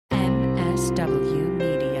HW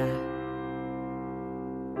Media.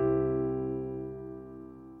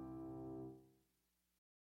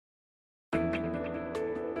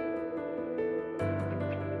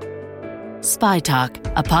 Spy Talk,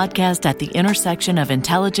 a podcast at the intersection of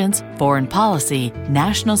intelligence, foreign policy,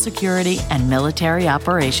 national security, and military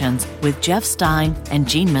operations with Jeff Stein and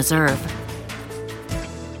Gene Meserve.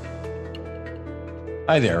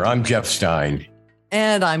 Hi there, I'm Jeff Stein.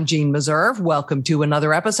 And I'm Gene Meserve. Welcome to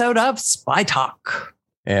another episode of Spy Talk.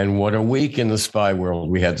 And what a week in the spy world.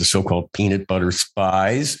 We had the so-called peanut butter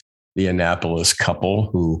spies, the Annapolis couple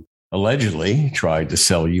who allegedly tried to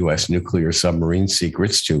sell U.S. nuclear submarine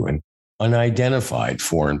secrets to an unidentified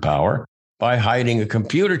foreign power by hiding a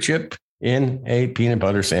computer chip in a peanut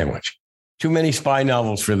butter sandwich. Too many spy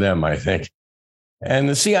novels for them, I think. And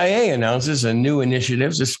the CIA announces a new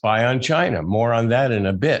initiative to spy on China. More on that in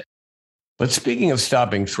a bit. But speaking of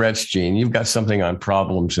stopping threats, Gene, you've got something on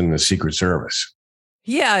problems in the Secret Service.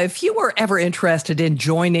 Yeah, if you were ever interested in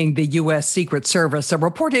joining the U.S. Secret Service, a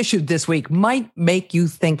report issued this week might make you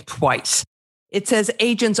think twice. It says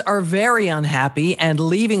agents are very unhappy and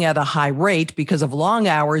leaving at a high rate because of long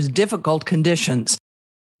hours, difficult conditions.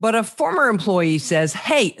 But a former employee says,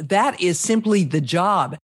 hey, that is simply the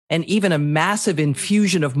job. And even a massive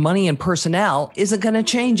infusion of money and personnel isn't going to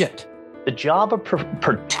change it. The job of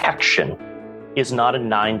protection is not a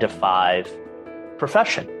 9-to-5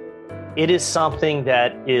 profession. It is something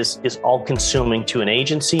that is all-consuming to an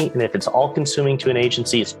agency. And if it's all-consuming to an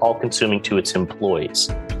agency, it's all-consuming to its employees.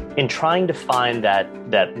 In trying to find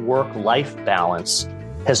that work-life balance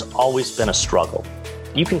has always been a struggle.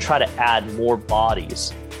 You can try to add more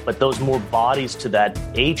bodies, but those more bodies to that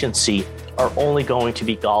agency are only going to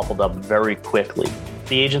be gobbled up very quickly.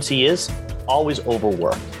 The agency is always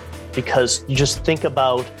overworked because you just think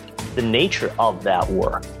about the nature of that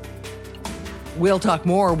work. We'll talk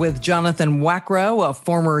more with Jonathan Wackrow, a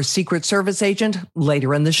former Secret Service agent,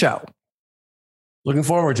 later in the show. Looking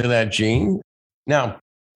forward to that, Gene. Now,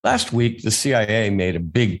 last week, the CIA made a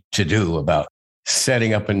big to-do about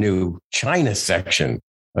setting up a new China section,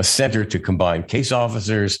 a center to combine case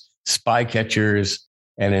officers, spy catchers,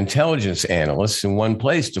 and intelligence analysts in one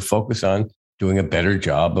place to focus on doing a better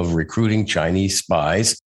job of recruiting Chinese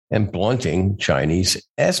spies and blunting Chinese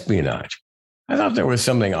espionage. I thought there was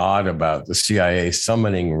something odd about the CIA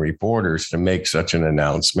summoning reporters to make such an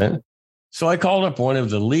announcement. So I called up one of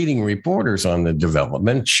the leading reporters on the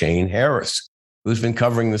development, Shane Harris, who's been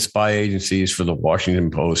covering the spy agencies for the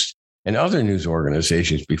Washington Post and other news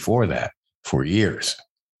organizations before that for years.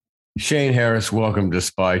 Shane Harris, welcome to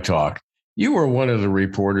Spy Talk. You were one of the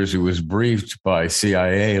reporters who was briefed by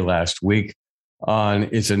CIA last week on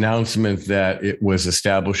its announcement that it was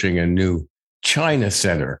establishing a new China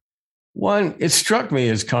center. One, it struck me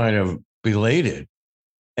as kind of belated.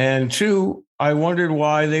 And two, I wondered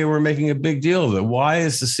why they were making a big deal of it. Why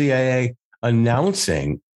is the CIA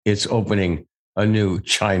announcing it's opening a new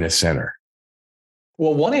China center?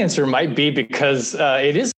 Well, one answer might be because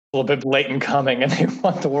it is a little bit late in coming, and they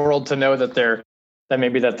want the world to know that they're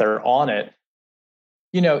on it.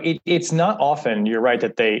 You know, it's not often, you're right,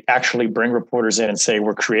 that they actually bring reporters in and say,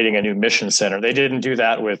 we're creating a new mission center. They didn't do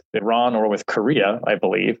that with Iran or with Korea, I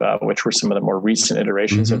believe, which were some of the more recent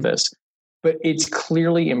iterations of this. But it's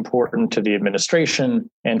clearly important to the administration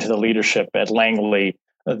and to the leadership at Langley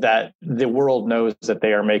that the world knows that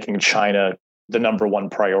they are making China the number one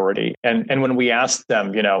priority. And when we asked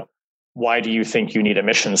them, you know, why do you think you need a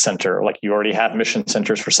mission center? Like, you already have mission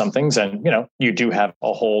centers for some things, and, you know, you do have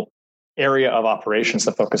a whole area of operations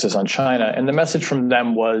that focuses on China. And the message from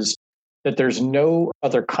them was that there's no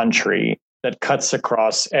other country that cuts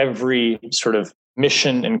across every sort of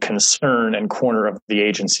mission and concern and corner of the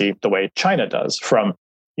agency the way China does, from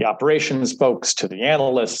the operations folks to the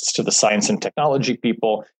analysts to the science and technology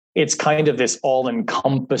people. It's kind of this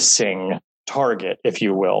all-encompassing target, if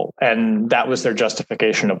you will. And that was their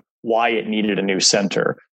justification of why it needed a new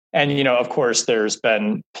center. And, you know, of course, there's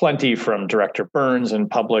been plenty from Director Burns in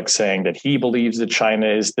public saying that he believes that China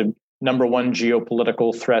is the number one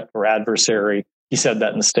geopolitical threat or adversary. He said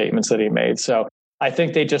that in the statements that he made. So I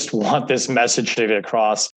think they just want this message to get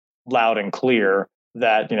across loud and clear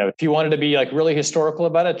that, you know, if you wanted to be like really historical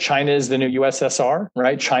about it, China is the new USSR,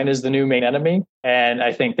 right? China is the new main enemy. And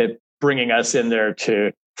I think that bringing us in there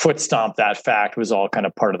to foot stomp that fact was all kind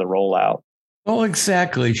of part of the rollout. Well,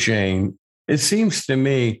 exactly, Shane. It seems to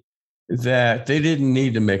me that they didn't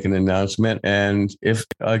need to make an announcement. And if,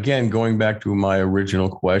 again, going back to my original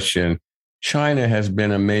question, China has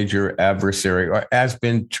been a major adversary, or has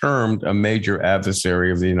been termed a major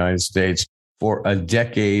adversary of the United States for a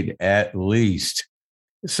decade at least.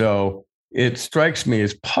 So it strikes me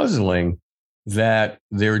as puzzling that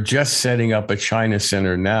they're just setting up a China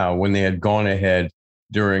center now when they had gone ahead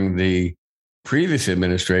during the previous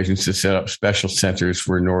administrations to set up special centers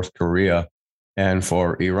for North Korea and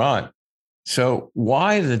for Iran. So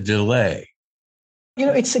why the delay?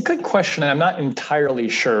 It's a good question, and I'm not entirely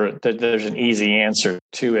sure that there's an easy answer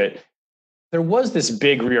to it. There was this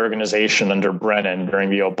big reorganization under Brennan during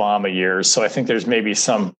the Obama years. So I think there's maybe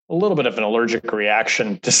a little bit of an allergic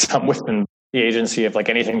reaction to some within the agency of like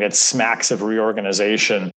anything that smacks of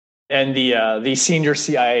reorganization. And the senior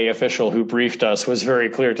CIA official who briefed us was very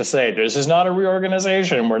clear to say, this is not a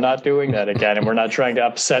reorganization. We're not doing that again. And we're not trying to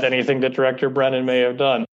upset anything that Director Brennan may have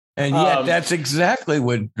done. And yet that's exactly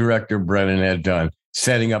what Director Brennan had done,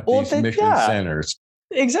 setting up these mission centers.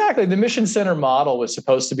 Exactly. The mission center model was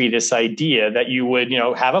supposed to be this idea that you would,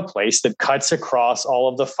 have a place that cuts across all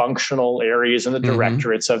of the functional areas and the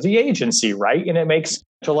directorates of the agency, right? And it makes,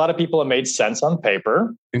 to a lot of people, it made sense on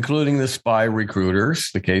paper. Including the spy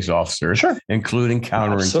recruiters, the case officers, sure, including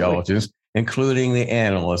counterintelligence, including the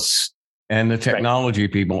analysts and the technology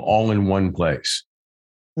people all in one place.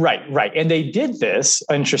 Right. And they did this,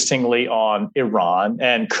 interestingly, on Iran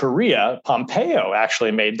and Korea. Pompeo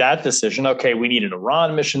actually made that decision. Okay, we need an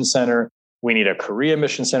Iran mission center. We need a Korea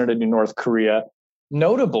mission center to do North Korea.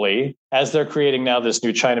 Notably, as they're creating now this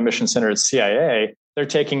new China mission center at CIA, they're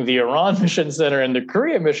taking the Iran mission center and the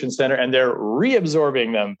Korea mission center, and they're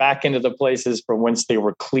reabsorbing them back into the places from whence they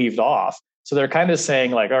were cleaved off. So they're kind of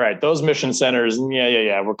saying like, all right, those mission centers,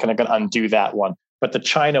 we're kind of going to undo that one. But the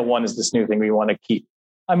China one is this new thing we want to keep.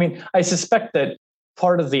 I mean, I suspect that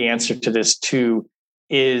part of the answer to this, too,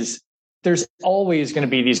 is there's always going to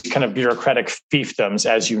be these kind of bureaucratic fiefdoms,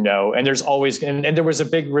 as you know, and there's always, and there was a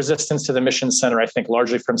big resistance to the mission center, I think,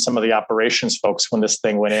 largely from some of the operations folks when this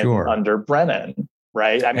thing went in under Brennan,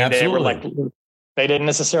 right? I mean, Absolutely. They were like, they didn't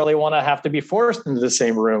necessarily want to have to be forced into the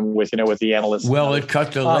same room with, with the analysts. Well, it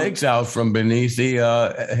cut the legs out from beneath the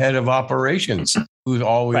head of operations, who's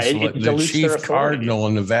always the chief cardinal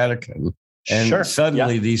in the Vatican. And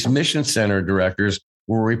suddenly these mission center directors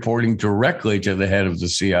were reporting directly to the head of the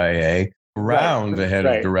CIA, around the head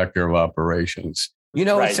of director of operations.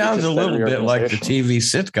 It sounds a little bit like the TV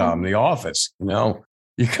sitcom, The Office.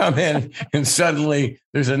 You come in and suddenly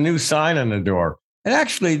there's a new sign on the door. And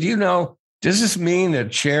actually, does this mean that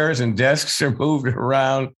chairs and desks are moved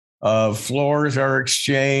around? Floors are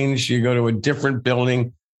exchanged. You go to a different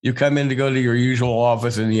building. You come in to go to your usual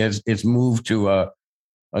office and it's moved to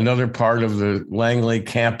another part of the Langley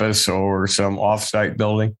campus or some offsite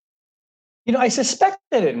building? I suspect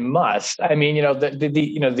that it must. I mean,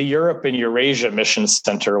 the Europe and Eurasia Mission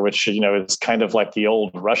Center, which, is kind of like the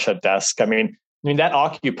old Russia desk. I mean, that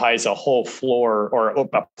occupies a whole floor or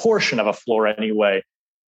a portion of a floor anyway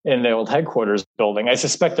in the old headquarters building. I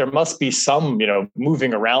suspect there must be some,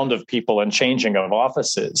 moving around of people and changing of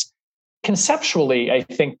offices. Conceptually, I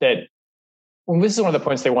think that this is one of the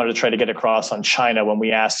points they wanted to try to get across on China when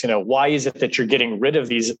we asked, why is it that you're getting rid of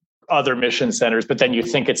these other mission centers, but then you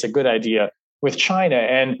think it's a good idea with China?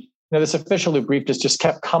 And this official who briefed us just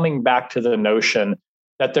kept coming back to the notion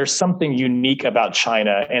that there's something unique about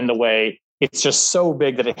China and the way it's just so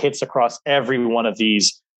big that it hits across every one of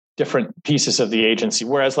these different pieces of the agency.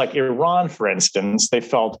 Whereas like Iran, for instance, they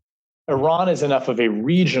felt Iran is enough of a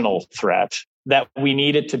regional threat that we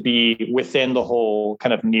need it to be within the whole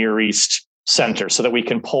kind of Near East center so that we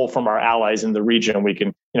can pull from our allies in the region. We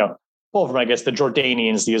can, pull from, I guess, the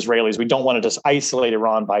Jordanians, the Israelis. We don't want to just isolate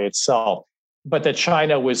Iran by itself, but that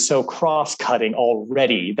China was so cross-cutting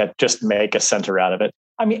already that just make a center out of it.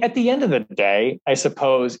 I mean, at the end of the day, I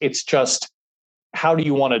suppose it's just, how do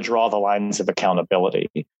you want to draw the lines of accountability,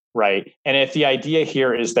 right? And if the idea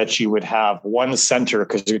here is that you would have one center,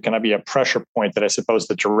 because there's going to be a pressure point that I suppose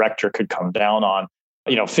the director could come down on,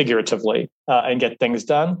 figuratively, and get things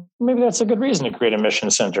done, maybe that's a good reason to create a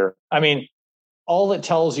mission center. I mean, all it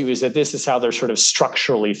tells you is that this is how they're sort of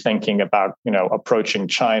structurally thinking about, approaching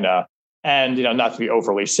China. And, not to be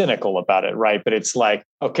overly cynical about it, right? But it's like,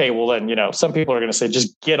 okay, well then, some people are going to say,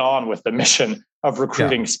 just get on with the mission of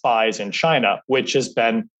recruiting spies in China, which has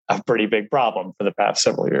been a pretty big problem for the past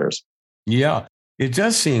several years. Yeah, it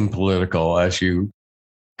does seem political, as you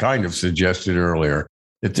kind of suggested earlier,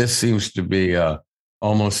 that this seems to be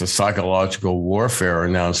almost a psychological warfare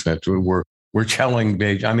announcement. We're telling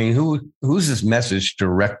Beijing. I mean, who's this message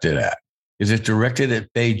directed at? Is it directed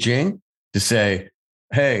at Beijing to say,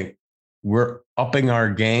 hey, we're upping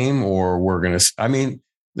our game, or we're going to, I mean,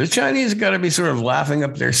 the Chinese got to be sort of laughing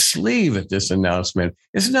up their sleeve at this announcement.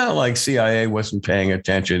 It's not like CIA wasn't paying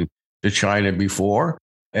attention to China before.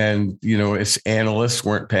 And, its analysts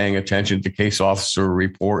weren't paying attention to case officer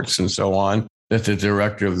reports and so on. that the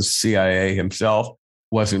director of the CIA himself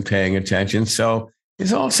wasn't paying attention. So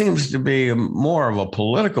this all seems to be more of a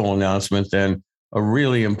political announcement than a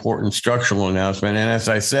really important structural announcement. And as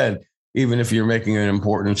I said, even if you're making an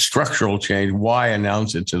important structural change, why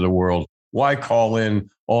announce it to the world? Why call in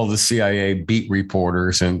all the CIA beat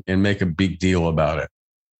reporters and make a big deal about it?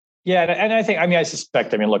 Yeah. And I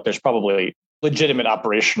suspect, look, there's probably legitimate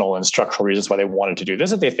operational and structural reasons why they wanted to do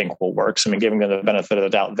this that they think will work. So, giving them the benefit of the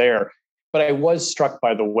doubt there. But I was struck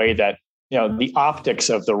by the way that, the optics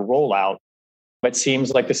of the rollout, it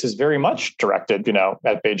seems like this is very much directed,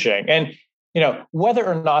 at Beijing. And, whether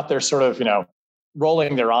or not they're sort of,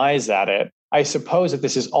 rolling their eyes at it, I suppose that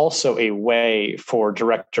this is also a way for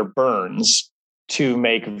Director Burns to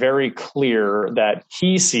make very clear that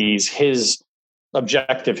he sees his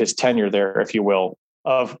objective, his tenure there, if you will,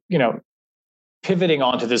 of, pivoting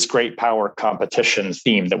onto this great power competition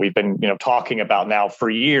theme that we've been, talking about now for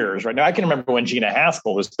years. Right now, I can remember when Gina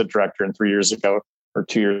Haspel was the director, and 3 years ago or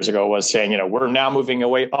 2 years ago was saying, we're now moving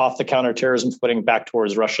away off the counterterrorism footing back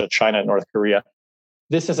towards Russia, China, and North Korea.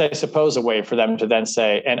 This is, I suppose, a way for them to then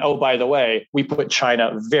say, and oh, by the way, we put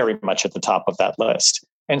China very much at the top of that list.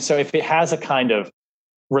 And so if it has a kind of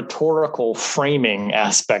rhetorical framing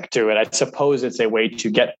aspect to it, I suppose it's a way to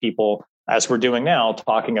get people, as we're doing now,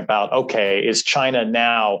 talking about, okay, is China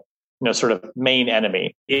now, sort of main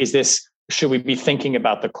enemy? Should we be thinking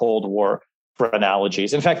about the Cold War for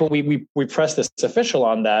analogies? In fact, when we pressed this official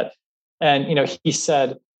on that, and, he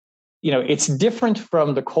said, it's different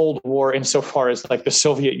from the Cold War insofar as like the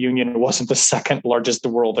Soviet Union wasn't the second largest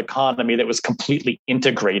world economy that was completely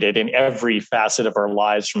integrated in every facet of our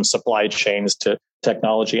lives, from supply chains to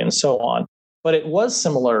technology and so on. But it was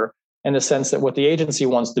similar in the sense that what the agency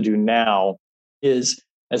wants to do now is,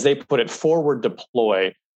 as they put it, forward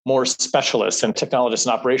deploy more specialists and technologists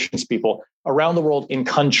and operations people around the world in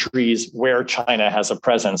countries where China has a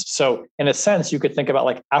presence. So in a sense, you could think about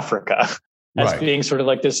like Africa as being sort of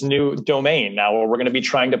like this new domain now, where we're going to be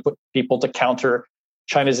trying to put people to counter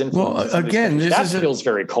China's influence. Well, again, this feels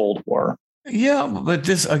very Cold War. Yeah, but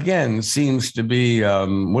this again seems to be,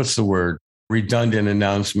 redundant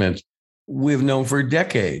announcement we've known for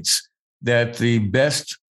decades, that the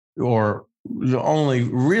best or the only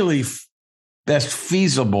really best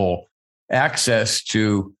feasible access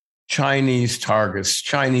to Chinese targets,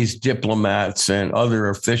 Chinese diplomats and other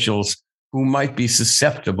officials who might be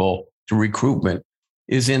susceptible to recruitment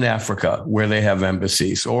is in Africa, where they have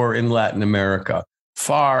embassies, or in Latin America,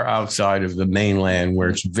 far outside of the mainland, where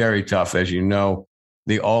it's very tough. As you know,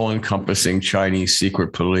 the all-encompassing Chinese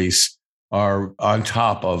secret police are on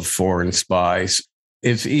top of foreign spies.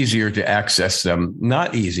 It's easier to access them,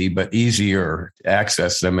 not easy, but easier to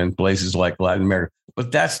access them in places like Latin America.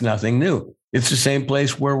 But that's nothing new. It's the same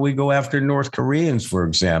place where we go after North Koreans, for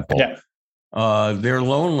example. Yeah. They're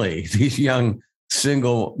lonely, these young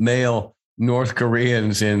single male North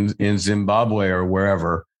Koreans in Zimbabwe or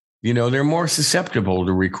wherever. They're more susceptible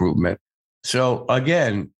to recruitment. So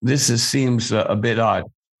again, seems a bit odd.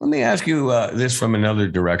 Let me ask you this from another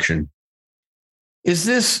direction. Is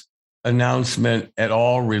this announcement at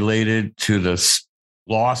all related to the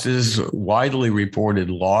losses, widely reported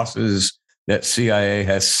losses that CIA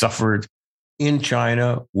has suffered in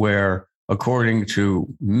China, where, according to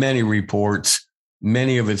many reports,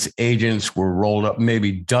 many of its agents were rolled up,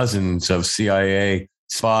 maybe dozens of CIA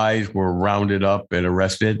spies were rounded up and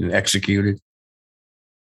arrested and executed?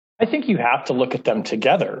 I think you have to look at them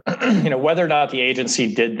together. Whether or not the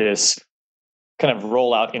agency did this kind of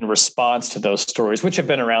rollout in response to those stories, which have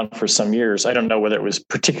been around for some years. I don't know whether it was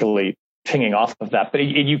particularly pinging off of that, but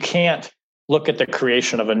you can't look at the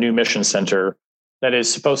creation of a new mission center that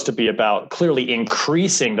is supposed to be about clearly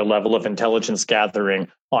increasing the level of intelligence gathering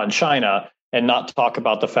on China and not talk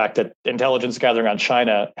about the fact that intelligence gathering on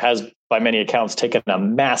China has, by many accounts, taken a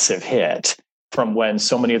massive hit from when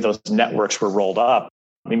so many of those networks were rolled up.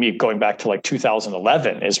 Maybe going back to like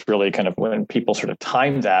 2011 is really kind of when people sort of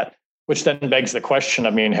timed that, which then begs the question,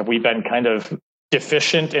 have we been kind of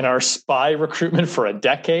deficient in our spy recruitment for a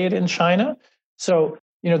decade in China? So,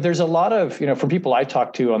 there's a lot of, from people I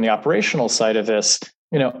talk to on the operational side of this,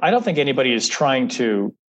 I don't think anybody is trying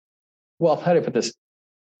to, how do I put this?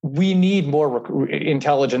 We need more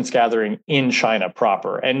intelligence gathering in China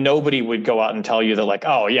proper. And nobody would go out and tell you that like,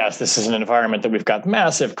 oh, yes, this is an environment that we've got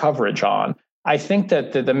massive coverage on. I think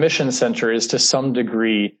that the mission center is to some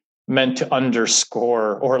degree meant to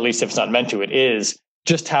underscore, or at least if it's not meant to, it is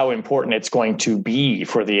just how important it's going to be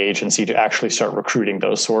for the agency to actually start recruiting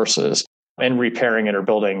those sources and repairing and or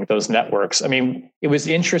building those networks. It was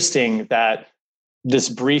interesting that this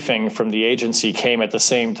briefing from the agency came at the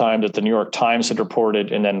same time that the New York Times had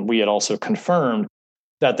reported, and then we had also confirmed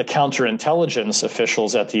that the counterintelligence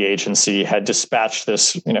officials at the agency had dispatched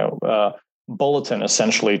this, bulletin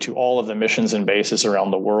essentially to all of the missions and bases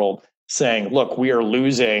around the world, saying, look, we are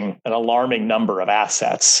losing an alarming number of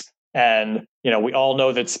assets. And, we all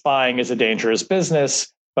know that spying is a dangerous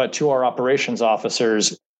business, but to our operations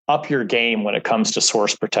officers, up your game when it comes to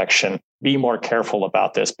source protection. Be more careful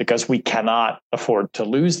about this because we cannot afford to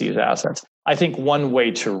lose these assets. I think one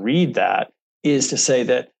way to read that is to say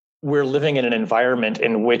that we're living in an environment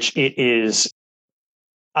in which it is,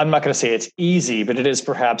 I'm not going to say it's easy, but it is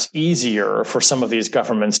perhaps easier for some of these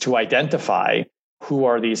governments to identify who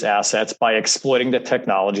are these assets by exploiting the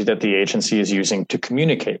technology that the agency is using to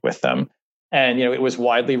communicate with them. And, it was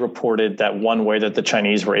widely reported that one way that the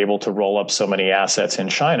Chinese were able to roll up so many assets in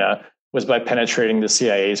China was by penetrating the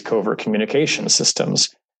CIA's covert communication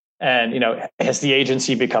systems. And, has the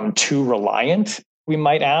agency become too reliant, we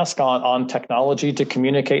might ask, on technology to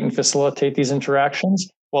communicate and facilitate these interactions?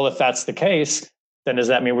 Well, if that's the case, then does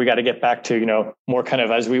that mean we got to get back to, more kind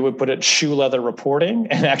of, as we would put it, shoe leather reporting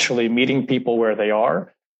and actually meeting people where they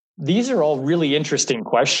are? These are all really interesting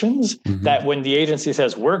questions that when the agency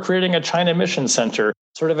says we're creating a China mission center,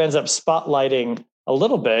 sort of ends up spotlighting a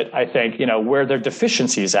little bit, I think, where their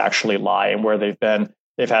deficiencies actually lie and where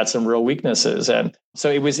they've had some real weaknesses. And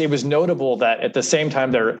so it was notable that at the same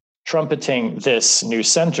time they're trumpeting this new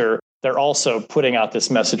center, they're also putting out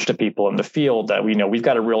this message to people in the field that we've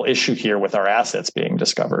got a real issue here with our assets being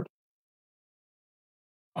discovered.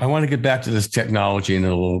 I want to get back to this technology in a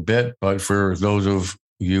little bit, but for those of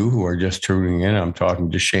you who are just tuning in, I'm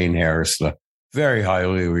talking to Shane Harris, the very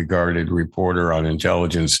highly regarded reporter on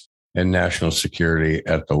intelligence and national security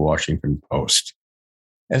at the Washington Post.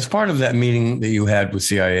 As part of that meeting that you had with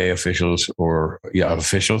CIA officials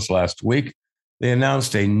last week, they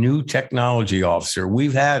announced a new technology officer.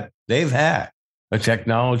 They've had a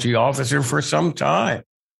technology officer for some time.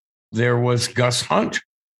 There was Gus Hunt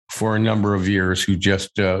for a number of years who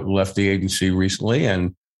just left the agency recently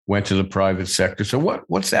and went to the private sector. So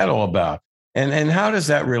what's that all about? And how does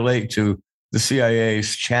that relate to the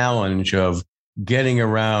CIA's challenge of getting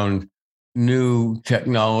around new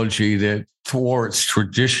technology that thwarts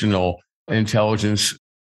traditional intelligence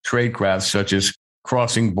tradecraft, such as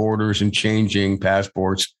crossing borders and changing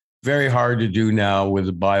passports? Very hard to do now with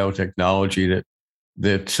the biotechnology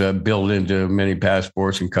that's built into many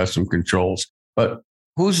passports and custom controls. But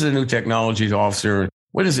who's the new technology officer?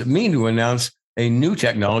 What does it mean to announce a new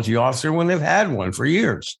technology officer when they've had one for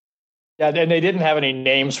years? Yeah, and they didn't have any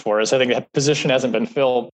names for us. I think that position hasn't been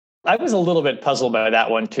filled. I was a little bit puzzled by that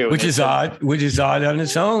one too. Which is odd on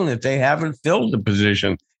its own that they haven't filled the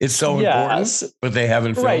position. It's so important, but they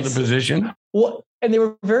haven't filled the position. Well, and they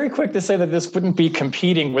were very quick to say that this wouldn't be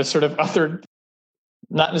competing with sort of other,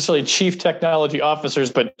 not necessarily chief technology officers,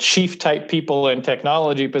 but chief type people in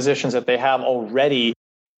technology positions that they have already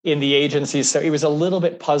in the agencies. So it was a little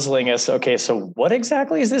bit puzzling as, okay, so what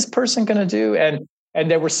exactly is this person going to do? And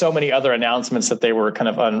there were so many other announcements that they were kind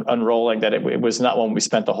of unrolling that it was not one we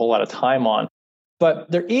spent a whole lot of time on. But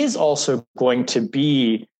there is also going to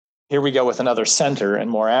be, here we go with another center and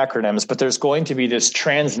more acronyms, but there's going to be this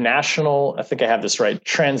transnational, I think I have this right,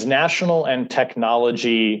 transnational and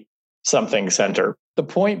technology something center. The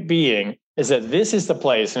point being is that this is the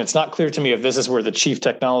place, and it's not clear to me if this is where the chief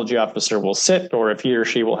technology officer will sit or if he or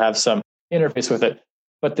she will have some interface with it,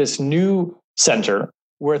 but this new center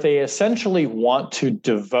where they essentially want to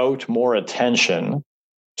devote more attention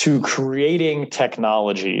to creating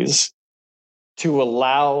technologies to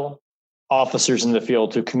allow officers in the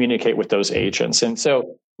field to communicate with those agents. And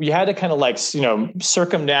so we had to kind of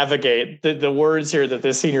circumnavigate the words here that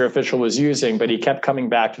this senior official was using, but he kept coming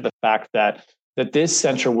back to the fact that this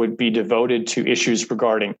center would be devoted to issues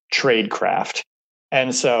regarding tradecraft.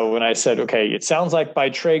 And so when I said, okay, it sounds like by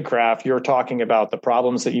tradecraft, you're talking about the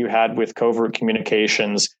problems that you had with covert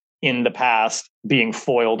communications in the past being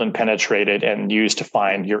foiled and penetrated and used to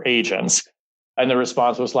find your agents. And the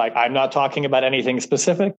response was like, I'm not talking about anything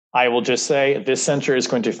specific. I will just say this center is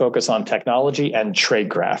going to focus on technology and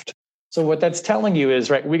tradecraft. So what that's telling you is,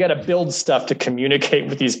 right, we got to build stuff to communicate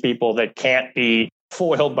with these people that can't be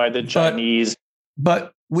foiled by the Chinese.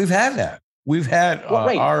 But we've had that. We've had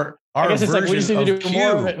our I guess it's like we just need to do Q.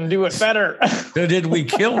 more of it and do it better. So did we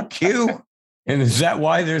kill Q? And is that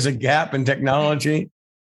why there's a gap in technology?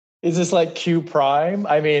 Is this like Q prime?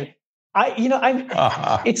 I mean,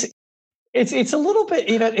 it's a little bit,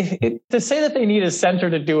 to say that they need a center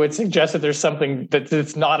to do it suggests that there's something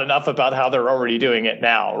that's not enough about how they're already doing it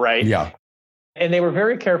now, right? Yeah. And they were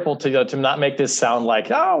very careful to not make this sound like,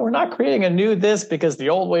 oh, we're not creating a new this because the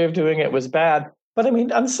old way of doing it was bad. But I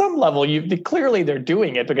mean, on some level, clearly they're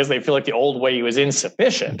doing it because they feel like the old way was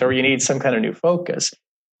insufficient or you need some kind of new focus.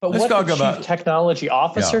 But let's what the chief technology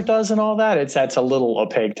officer does and all that, that's a little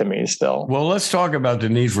opaque to me still. Well, let's talk about the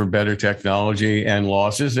need for better technology and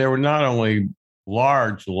losses. There were not only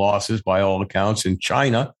large losses by all accounts in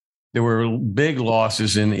China, there were big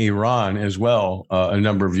losses in Iran as well a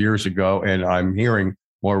number of years ago, and I'm hearing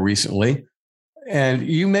more recently. And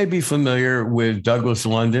you may be familiar with Douglas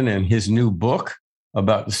London and his new book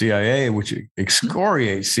about the CIA, which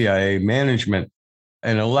excoriates CIA management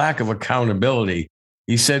and a lack of accountability.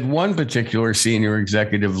 He said one particular senior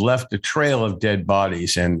executive left a trail of dead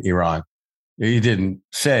bodies in Iran. He didn't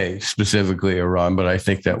say specifically Iran, but I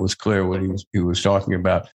think that was clear what he was talking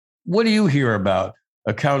about. What do you hear about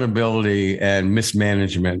accountability and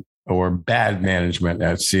mismanagement or bad management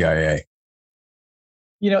at CIA?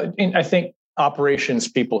 I think operations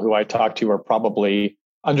people who I talk to are probably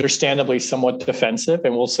understandably somewhat defensive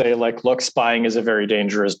and will say, like, look, spying is a very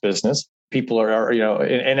dangerous business. People are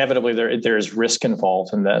inevitably there is risk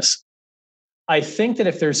involved in this. I think that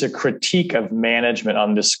if there's a critique of management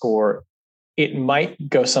on this score, it might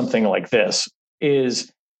go something like this: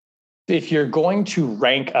 is if you're going to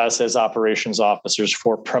rank us as operations officers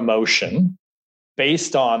for promotion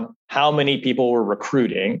based on how many people we're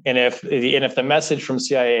recruiting, and if the message from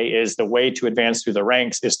CIA is the way to advance through the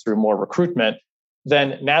ranks is through more recruitment,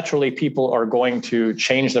 then naturally people are going to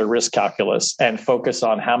change their risk calculus and focus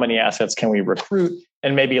on how many assets can we recruit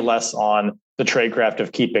and maybe less on the tradecraft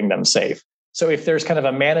of keeping them safe. So if there's kind of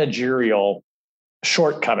a managerial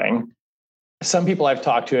shortcoming, some people I've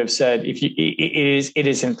talked to have said it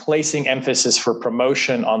is in placing emphasis for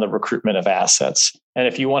promotion on the recruitment of assets. And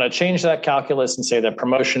if you want to change that calculus and say that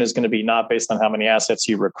promotion is going to be not based on how many assets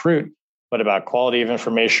you recruit, but about quality of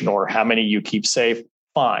information or how many you keep safe,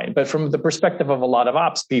 fine. But from the perspective of a lot of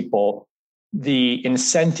ops people, the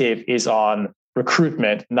incentive is on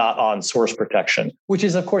recruitment, not on source protection, which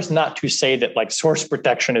is, of course, not to say that like source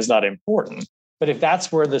protection is not important. But if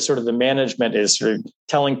that's where the management is sort of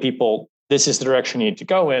telling people this is the direction you need to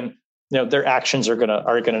go in, their actions are going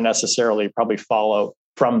to necessarily probably follow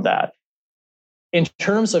from that. In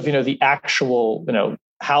terms of, the actual,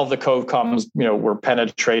 how the COVCOMs, were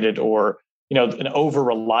penetrated or, an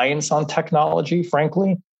over-reliance on technology,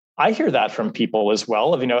 frankly, I hear that from people as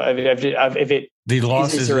well. The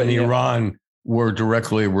losses in Iran were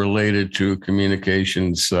directly related to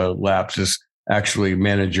communications lapses, actually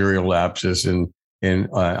managerial lapses in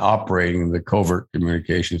operating the covert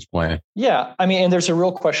communications plan. Yeah. And there's a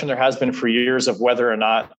real question there has been for years of whether or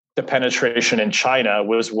not the penetration in China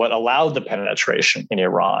was what allowed the penetration in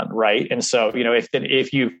Iran, right? And so,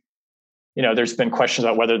 there's been questions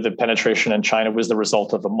about whether the penetration in China was the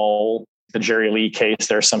result of a mole. The Jerry Lee case,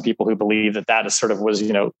 there are some people who believe that is sort of was,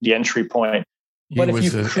 the entry point. But he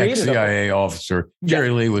was an ex-CIA officer. Jerry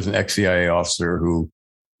Lee was an ex-CIA officer who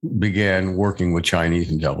began working with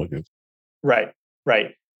Chinese intelligence. Right.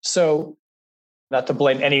 So not to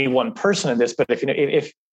blame any one person in this, but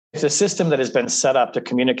if the system that has been set up to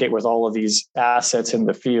communicate with all of these assets in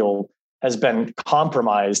the field has been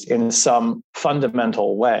compromised in some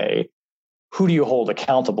fundamental way, who do you hold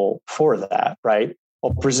accountable for that, right?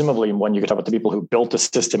 Well, presumably when you could talk about the people who built the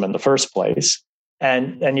system in the first place.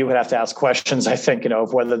 And you would have to ask questions, I think,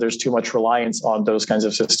 of whether there's too much reliance on those kinds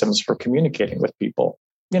of systems for communicating with people.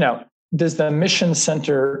 Does the mission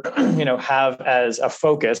center, have as a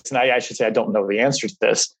focus, and I should say I don't know the answer to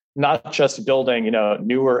this, not just building,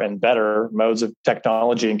 newer and better modes of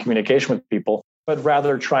technology and communication with people, but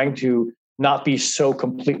rather trying to not be so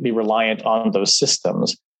completely reliant on those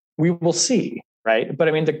systems? We will see, right? But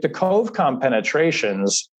the COVCOM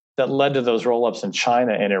penetrations that led to those roll-ups in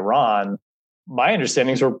China and Iran, my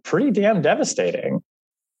understandings were pretty damn devastating.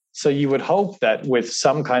 So you would hope that with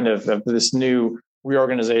some kind of this new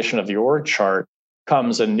reorganization of the org chart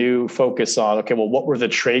comes a new focus on, okay, well, what were the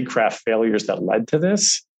tradecraft failures that led to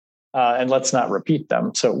this? And let's not repeat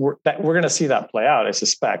them. So we're going to see that play out, I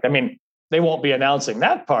suspect. They won't be announcing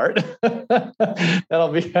that part.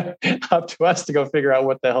 That'll be up to us to go figure out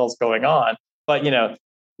what the hell's going on. But,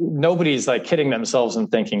 nobody's like kidding themselves and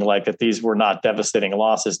thinking like that these were not devastating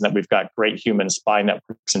losses and that we've got great human spy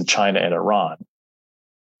networks in China and Iran.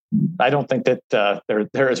 I don't think that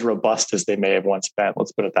they're as robust as they may have once been.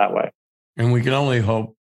 Let's put it that way. And we can only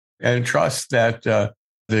hope and trust that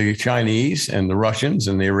the Chinese and the Russians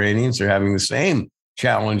and the Iranians are having the same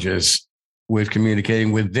challenges with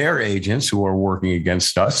communicating with their agents who are working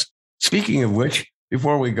against us. Speaking of which,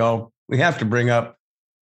 before we go, we have to bring up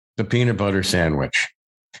the peanut butter sandwich.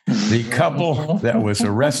 The couple that was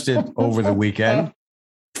arrested over the weekend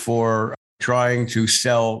for trying to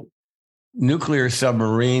sell nuclear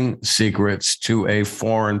submarine secrets to a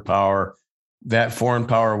foreign power. That foreign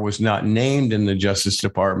power was not named in the Justice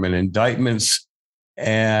Department indictments.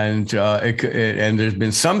 And there's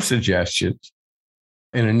been some suggestions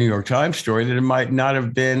in a New York Times story that it might not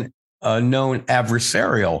have been a known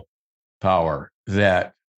adversarial power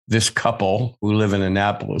that this couple who live in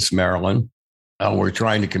Annapolis, Maryland, were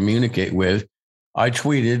trying to communicate with. I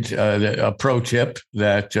tweeted a pro tip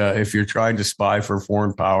that if you're trying to spy for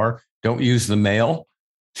foreign power, don't use the mail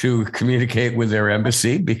to communicate with their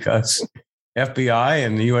embassy, because FBI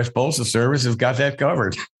and the U.S. Postal Service have got that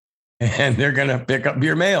covered. And they're going to pick up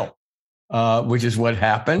your mail, which is what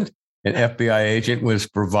happened. An FBI agent was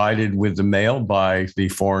provided with the mail by the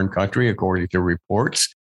foreign country, according to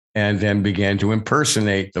reports, and then began to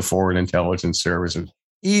impersonate the foreign intelligence services.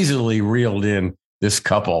 Easily reeled in this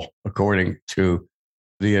couple, according to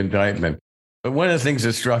the indictment. But one of the things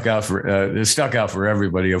that stuck out for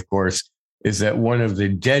everybody, of course, is that one of the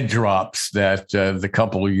dead drops that the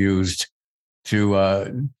couple used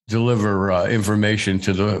to deliver information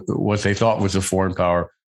to what they thought was a foreign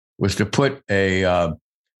power was to put a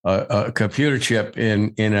computer chip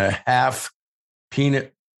in a half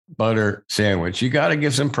peanut butter sandwich. You got to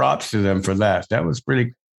give some props to them for that. That was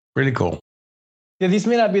pretty cool. Yeah, these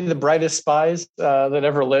may not be the brightest spies that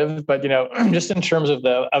ever lived, but just in terms of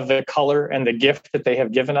the color and the gift that they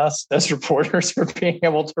have given us as reporters for being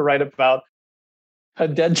able to write about a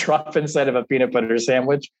dead drop inside of a peanut butter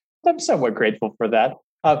sandwich, I'm somewhat grateful for that.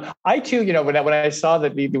 I too, when I saw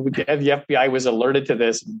that the FBI was alerted to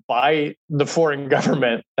this by the foreign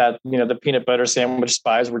government that the peanut butter sandwich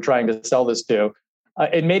spies were trying to sell this to,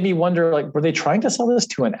 it made me wonder, were they trying to sell this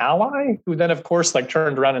to an ally? Who then, of course,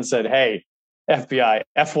 turned around and said, "Hey, FBI,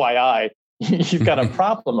 FYI, you've got a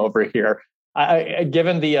problem over here."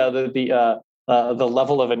 Given the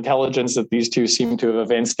level of intelligence that these two seem to have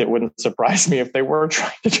evinced, it wouldn't surprise me if they were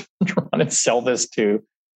trying to turn around and sell this to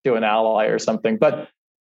an ally or something. But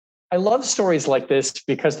I love stories like this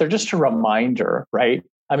because they're just a reminder, right?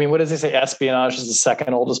 I mean, what does they say? Espionage is the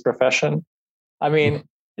second oldest profession. I mean,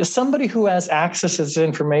 as somebody who has access to this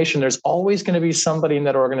information, there's always going to be somebody in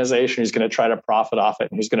that organization who's going to try to profit off it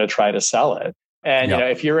and who's going to try to sell it. And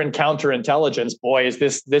if you're in counterintelligence, boy,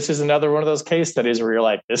 this is another one of those case studies where you're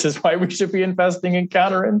like, this is why we should be investing in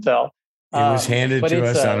counterintel. It was handed to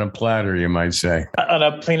us on a platter, you might say. On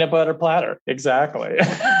a peanut butter platter. Exactly.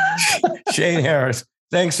 Shane Harris,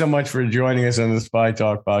 thanks so much for joining us on the Spy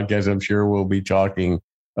Talk podcast. I'm sure we'll be talking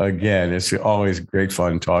again. It's always great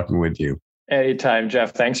fun talking with you. Anytime,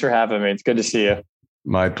 Jeff. Thanks for having me. It's good to see you.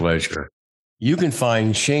 My pleasure. You can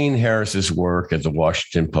find Shane Harris's work at the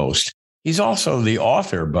Washington Post. He's also the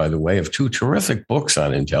author, by the way, of two terrific books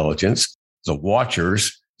on intelligence, The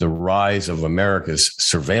Watchers, The Rise of America's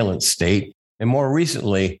Surveillance State, and more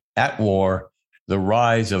recently, At War, The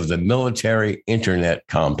Rise of the Military Internet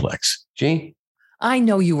Complex. Gene? I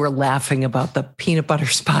know you were laughing about the peanut butter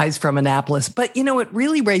spies from Annapolis, but it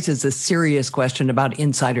really raises a serious question about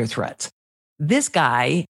insider threats. This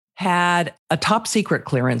guy had a top secret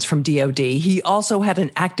clearance from DOD. He also had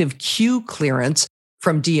an active Q clearance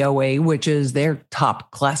from DOA, which is their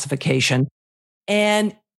top classification.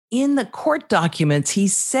 And in the court documents, he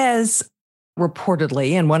says,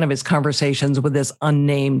 reportedly, in one of his conversations with this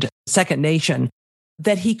unnamed second nation,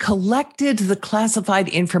 that he collected the classified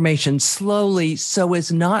information slowly so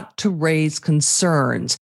as not to raise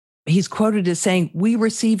concerns. He's quoted as saying, "We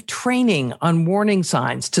received training on warning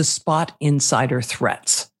signs to spot insider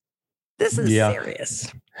threats." This is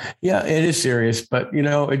serious. Yeah, it is serious. But,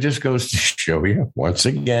 it just goes to show you, once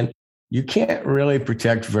again, you can't really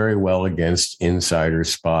protect very well against insider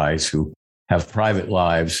spies who have private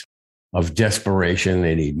lives of desperation.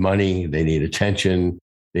 They need money. They need attention.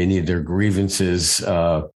 They need their grievances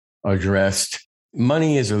addressed.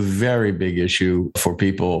 Money is a very big issue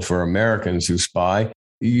for Americans who spy.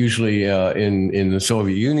 Usually in the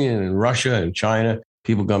Soviet Union and Russia and China,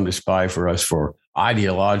 people come to spy for us for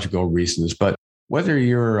ideological reasons. But whether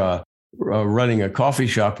you're running a coffee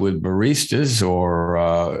shop with baristas or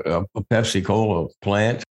a Pepsi Cola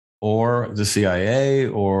plant or the CIA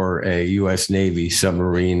or a U.S. Navy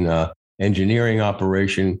submarine engineering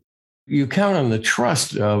operation, you count on the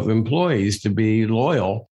trust of employees to be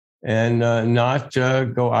loyal and not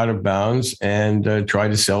go out of bounds and try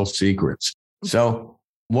to sell secrets. So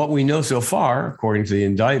what we know so far, according to the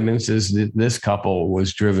indictments, is that this couple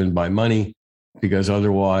was driven by money because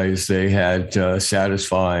otherwise they had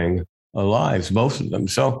satisfying lives, both of them.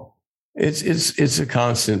 So it's a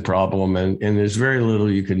constant problem, and there's very little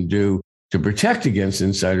you can do to protect against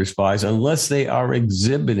insider spies unless they are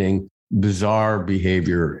exhibiting bizarre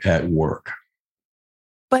behavior at work.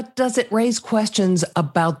 But does it raise questions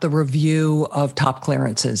about the review of top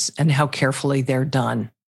clearances and how carefully they're done?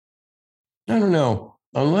 I don't know.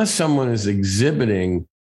 Unless someone is exhibiting,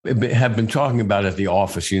 have been talking about at the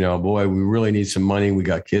office, boy, we really need some money. We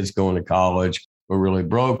got kids going to college. We're really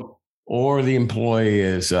broke. Or the employee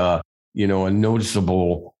is, a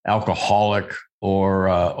noticeable alcoholic or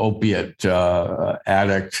opiate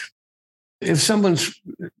addict. If someone's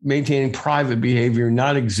maintaining private behavior,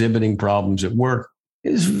 not exhibiting problems at work,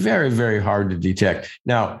 it is very, very hard to detect.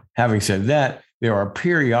 Now, having said that, there are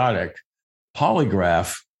periodic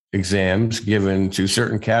polygraph exams given to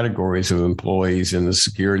certain categories of employees in the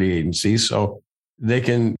security agencies, so they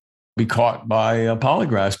can be caught by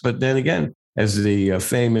polygraphs. But then again, as the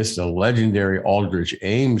famous, the legendary Aldrich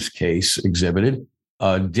Ames case exhibited,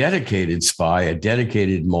 a dedicated spy, a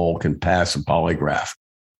dedicated mole can pass a polygraph.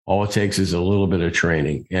 All it takes is a little bit of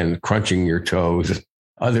training and crunching your toes,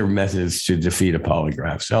 other methods to defeat a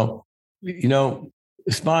polygraph. So,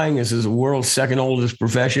 spying is the world's second oldest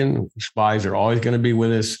profession. Spies are always going to be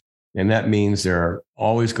with us. And that means there are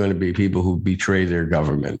always going to be people who betray their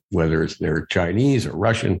government, whether it's they're Chinese or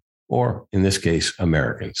Russian, or in this case,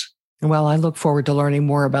 Americans. Well, I look forward to learning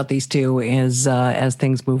more about these two as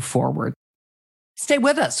things move forward. Stay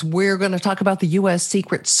with us. We're going to talk about the U.S.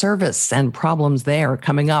 Secret Service and problems there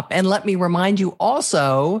coming up. And let me remind you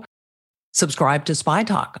also, subscribe to Spy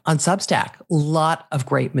Talk on Substack. A lot of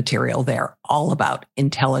great material there, all about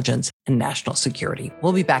intelligence and national security.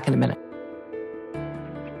 We'll be back in a minute.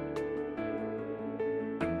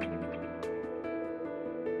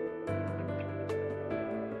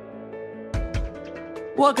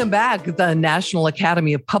 Welcome back. The National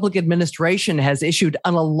Academy of Public Administration has issued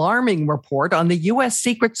an alarming report on the U.S.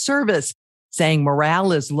 Secret Service, saying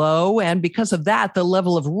morale is low, and because of that, the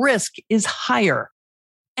level of risk is higher.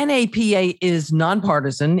 NAPA is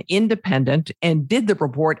nonpartisan, independent, and did the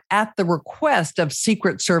report at the request of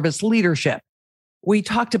Secret Service leadership. We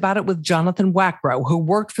talked about it with Jonathan Wackrow, who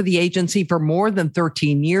worked for the agency for more than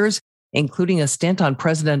 13 years, including a stint on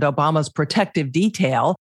President Obama's protective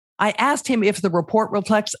detail. I asked him if the report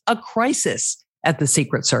reflects a crisis at the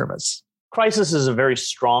Secret Service. Crisis is a very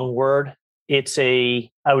strong word. I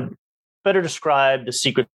would better describe the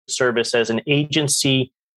Secret Service as an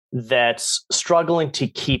agency that's struggling to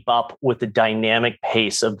keep up with the dynamic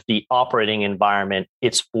pace of the operating environment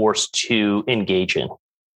it's forced to engage in.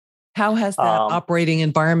 How has that operating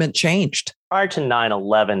environment changed? Prior to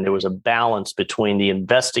 9/11, there was a balance between the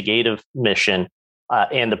investigative mission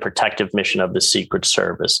and the protective mission of the Secret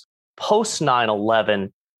Service. Post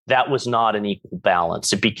 9/11, that was not an equal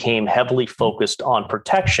balance. It became heavily focused on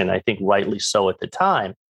protection, I think rightly so at the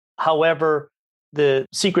time. However, the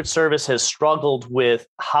Secret Service has struggled with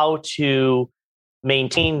how to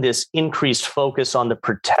maintain this increased focus on the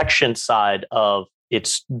protection side of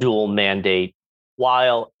its dual mandate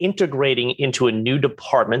while integrating into a new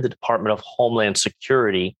department, the Department of Homeland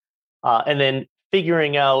Security, and then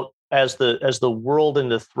figuring out as the world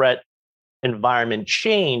and the threat environment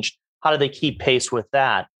changed, how do they keep pace with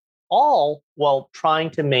that? All while trying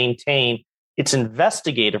to maintain its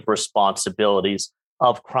investigative responsibilities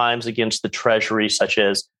of crimes against the Treasury, such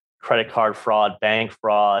as credit card fraud, bank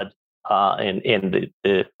fraud, and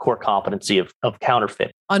the core competency of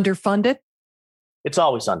counterfeit. Underfunded? It's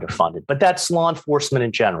always underfunded, but that's law enforcement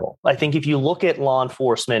in general. I think if you look at law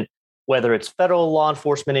enforcement, whether it's federal law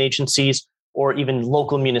enforcement agencies or even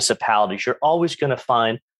local municipalities, you're always going to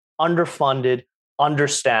find underfunded,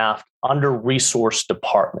 understaffed, under-resourced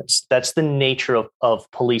departments. That's the nature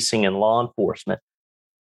of policing and law enforcement.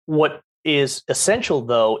 What is essential,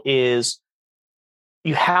 though, is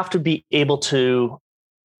you have to be able to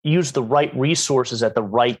use the right resources at the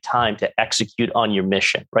right time to execute on your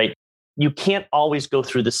mission, right? You can't always go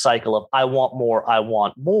through the cycle of, I want more, I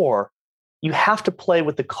want more. You have to play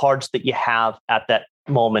with the cards that you have at that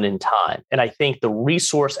moment in time. And I think the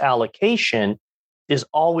resource allocation is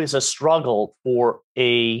always a struggle for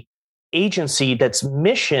a agency that's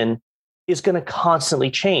mission is going to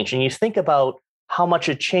constantly change. And you think about how much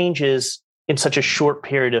it changes in such a short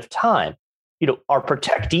period of time. You know, our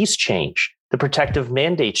protectees change, the protective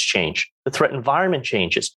mandates change, the threat environment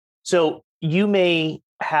changes. So you may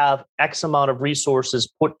have X amount of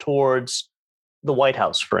resources put towards the White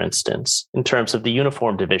House, for instance, in terms of the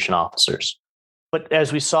uniform division officers. But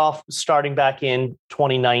as we saw starting back in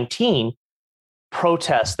 2019,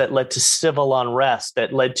 protests that led to civil unrest,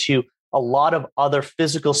 that led to a lot of other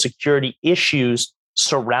physical security issues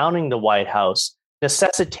surrounding the White House,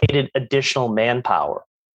 necessitated additional manpower.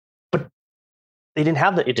 But they didn't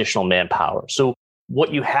have the additional manpower. So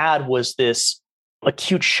what you had was this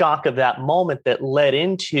acute shock of that moment that led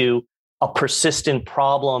into a persistent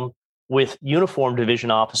problem with uniform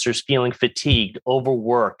division officers feeling fatigued,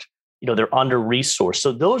 overworked, they're under-resourced.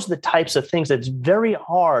 So those are the types of things that's very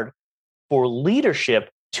hard for leadership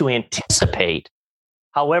to anticipate.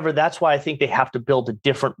 However, that's why I think they have to build a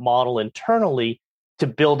different model internally to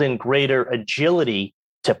build in greater agility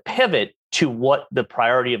to pivot to what the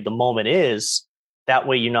priority of the moment is. That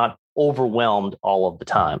way you're not overwhelmed all of the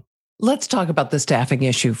time. Let's talk about the staffing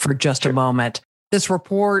issue for just a moment. This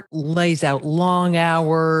report lays out long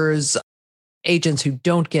hours, agents who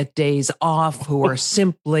don't get days off, who are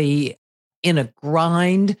simply in a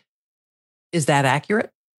grind. Is that accurate?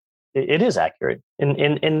 It is accurate.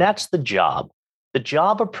 And that's the job. The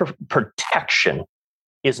job of protection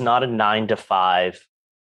is not a 9-to-5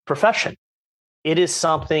 profession. It is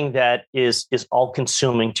something that is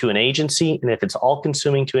all-consuming to an agency. And if it's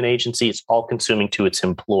all-consuming to an agency, it's all-consuming to its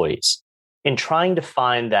employees. And trying to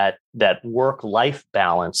find that work-life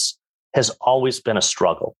balance has always been a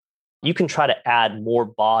struggle. You can try to add more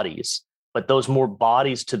bodies, but those more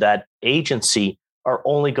bodies to that agency are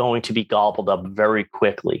only going to be gobbled up very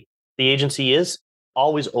quickly. The agency is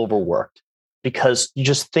always overworked because you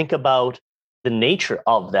just think about the nature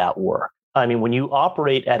of that work. I mean, when you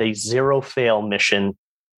operate at a zero-fail mission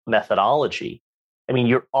methodology,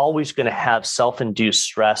 you're always going to have self-induced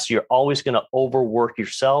stress. You're always going to overwork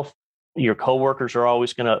yourself. Your coworkers are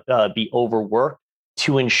always going to be overworked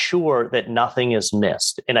to ensure that nothing is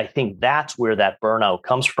missed. And I think that's where that burnout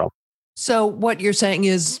comes from. So what you're saying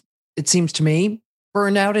is, it seems to me,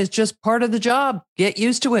 burnout is just part of the job. Get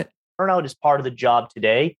used to it. Burnout is part of the job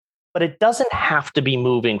today, but it doesn't have to be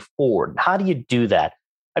moving forward. How do you do that?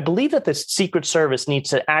 I believe that the Secret Service needs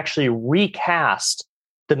to actually recast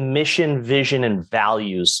the mission, vision, and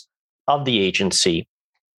values of the agency.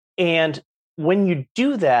 And when you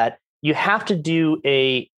do that, you have to do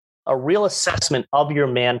a real assessment of your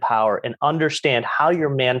manpower and understand how your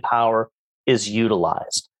manpower is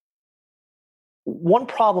utilized. One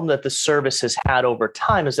problem that the service has had over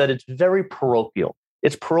time is that it's very parochial.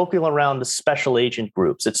 It's parochial around the special agent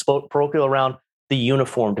groups. It's parochial around the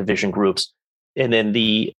uniform division groups, and then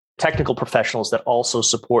the technical professionals that also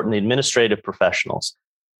support and the administrative professionals.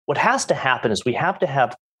 What has to happen is we have to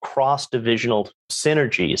have cross-divisional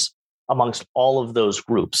synergies amongst all of those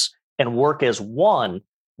groups and work as one,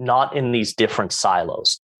 not in these different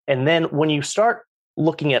silos. And then when you start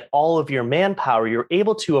looking at all of your manpower, you're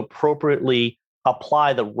able to appropriately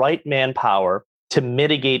apply the right manpower to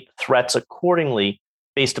mitigate threats accordingly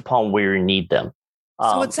based upon where you need them.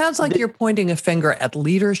 So it sounds like you're pointing a finger at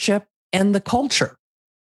leadership and the culture.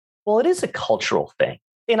 Well, it is a cultural thing.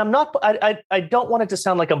 And I don't want it to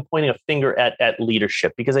sound like I'm pointing a finger at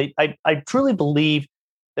leadership, because I truly believe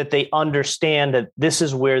that they understand that this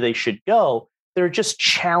is where they should go. There are just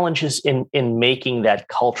challenges in making that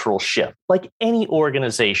cultural shift. Like any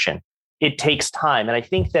organization, it takes time. And I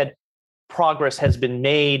think that progress has been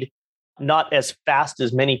made, not as fast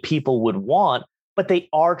as many people would want, but they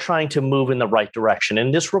are trying to move in the right direction.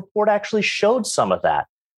 And this report actually showed some of that.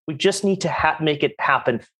 We just need to make it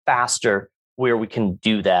happen faster where we can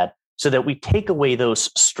do that so that we take away those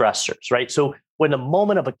stressors, right? So when a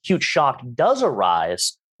moment of acute shock does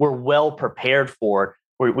arise, we're well prepared for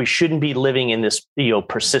it. We shouldn't be living in this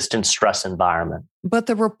persistent stress environment. But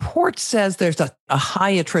the report says there's a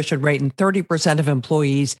high attrition rate and 30% of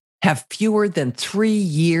employees have fewer than 3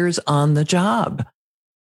 years on the job.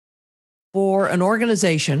 For an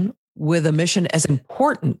organization with a mission as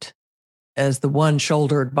important as the one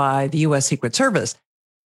shouldered by the U.S. Secret Service,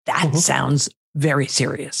 that sounds very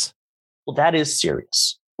serious. Well, that is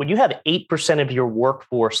serious. When you have 8% of your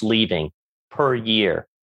workforce leaving per year,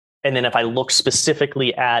 and then if I look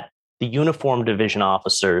specifically at the uniform division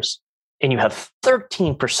officers, and you have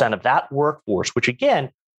 13% of that workforce, which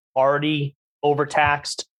again, already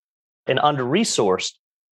overtaxed and under-resourced,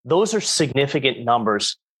 those are significant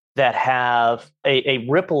numbers that have a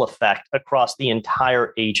ripple effect across the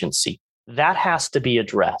entire agency. That has to be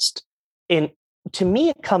addressed. And to me,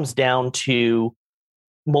 it comes down to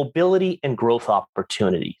mobility and growth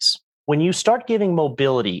opportunities. When you start giving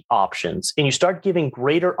mobility options and you start giving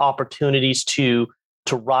greater opportunities to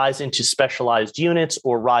rise into specialized units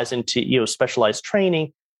or rise into specialized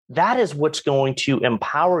training, that is what's going to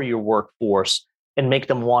empower your workforce and make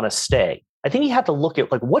them want to stay. I think you have to look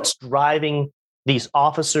at what's driving these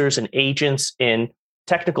officers and agents and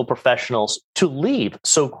technical professionals to leave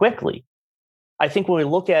so quickly. I think when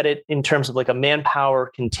we look at it in terms of a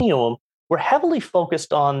manpower continuum, we're heavily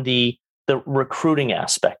focused on the recruiting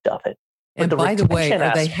aspect of it. And by the way,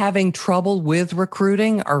 are they having trouble with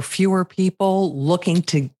recruiting? Are fewer people looking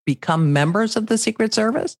to become members of the Secret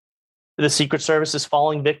Service? The Secret Service is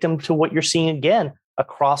falling victim to what you're seeing again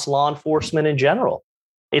across law enforcement in general.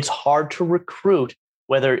 It's hard to recruit,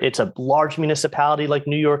 whether it's a large municipality like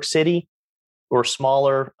New York City or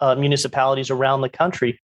smaller municipalities around the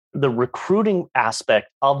country. The recruiting aspect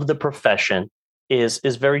of the profession is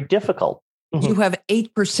very difficult. Mm-hmm. You have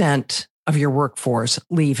 8% of your workforce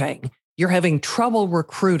leaving. You're having trouble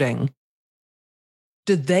recruiting.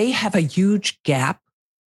 Do they have a huge gap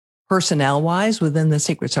personnel-wise within the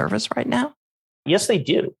Secret Service right now? Yes, they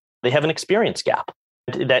do. They have an experience gap.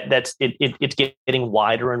 It's getting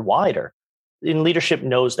wider and wider. And leadership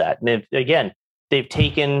knows that. And they've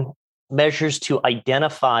taken measures to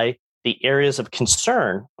identify the areas of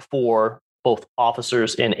concern for both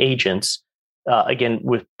officers and agents,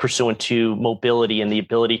 with pursuant to mobility and the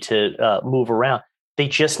ability to move around. They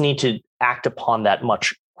just need to act upon that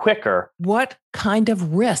much quicker. What kind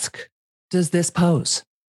of risk does this pose?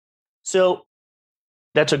 So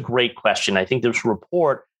that's a great question. I think this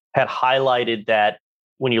report had highlighted that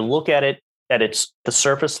when you look at it at the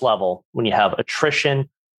surface level, when you have attrition,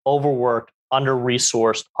 overworked,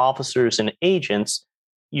 under-resourced officers and agents,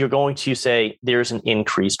 you're going to say there's an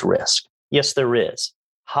increased risk. Yes, there is.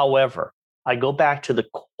 However, I go back to the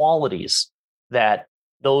qualities that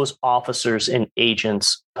those officers and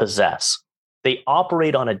agents possess. They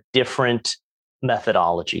operate on a different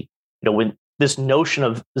methodology. When this notion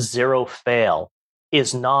of zero fail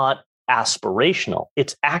is not aspirational,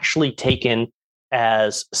 it's actually taken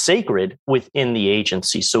as sacred within the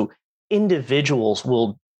agency. So individuals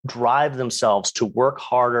will drive themselves to work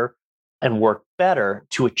harder and work better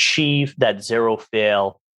to achieve that zero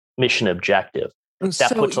fail mission objective.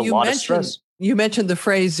 That puts a lot of stress. You mentioned the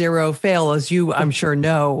phrase zero fail. As you, I'm sure,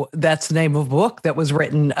 know, that's the name of a book that was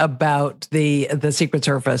written about the Secret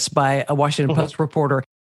Service by a Washington Post reporter.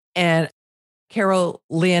 And Carol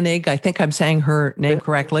Leonig, I think I'm saying her name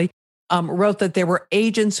correctly, wrote that there were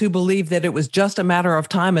agents who believed that it was just a matter of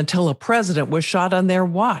time until a president was shot on their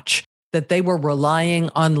watch, that they were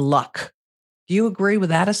relying on luck. Do you agree with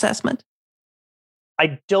that assessment?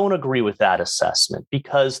 I don't agree with that assessment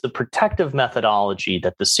because the protective methodology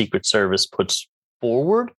that the Secret Service puts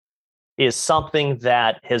forward is something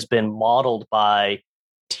that has been modeled by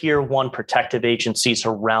tier 1 protective agencies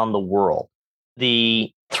around the world.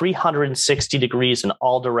 The 360 degrees in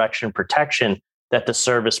all direction protection that the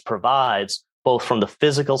service provides, both from the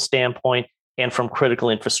physical standpoint and from critical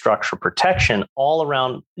infrastructure protection, all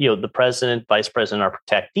around the president, vice president, our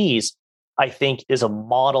protectees, I think is a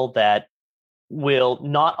model that will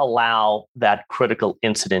not allow that critical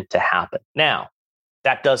incident to happen. Now,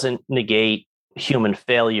 that doesn't negate human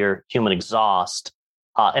failure, human exhaust.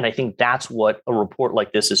 And I think that's what a report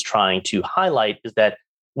like this is trying to highlight, is that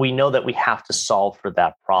we know that we have to solve for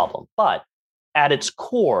that problem. But at its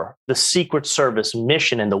core, the Secret Service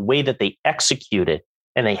mission and the way that they execute it,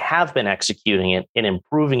 and they have been executing it and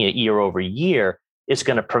improving it year over year, is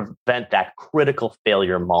going to prevent that critical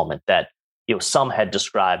failure moment that some had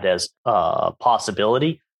described as a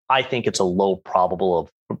possibility. I think it's a low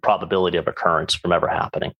probability of occurrence from ever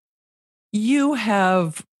happening. You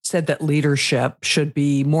have said that leadership should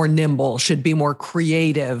be more nimble, should be more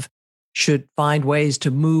creative, should find ways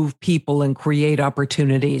to move people and create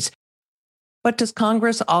opportunities. But does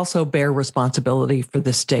Congress also bear responsibility for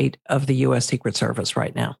the state of the U.S. Secret Service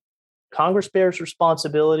right now? Congress bears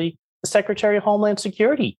responsibility. The Secretary of Homeland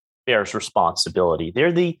Security bears responsibility.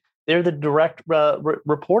 They're the direct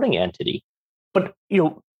reporting entity. But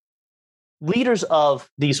leaders of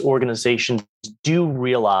these organizations do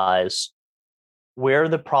realize where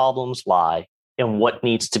the problems lie and what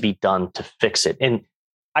needs to be done to fix it. And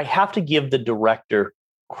I have to give the director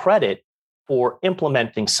credit for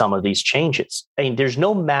implementing some of these changes. I mean, there's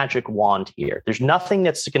no magic wand here. There's nothing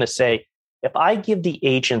that's going to say, if I give the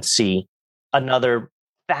agency another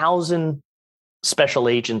 1,000 special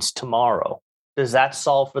agents tomorrow, does that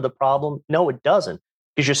solve for the problem? No, it doesn't,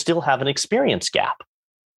 because you still have an experience gap.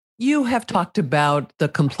 You have talked about the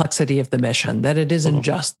complexity of the mission, that it isn't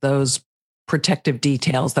just those protective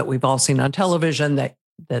details that we've all seen on television, that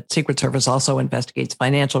Secret Service also investigates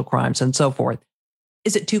financial crimes and so forth.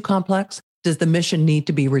 Is it too complex? Does the mission need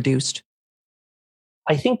to be reduced?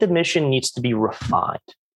 I think the mission needs to be refined.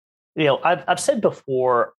 I've said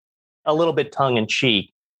before, a little bit tongue in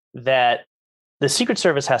cheek, that the Secret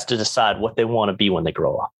Service has to decide what they want to be when they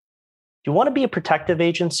grow up. Do you want to be a protective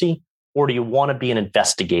agency, or do you want to be an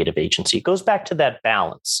investigative agency? It goes back to that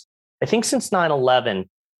balance. I think since 9/11,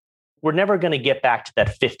 we're never going to get back to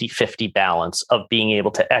that 50-50 balance of being able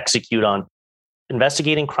to execute on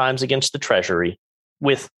investigating crimes against the Treasury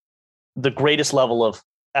with the greatest level of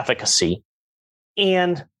efficacy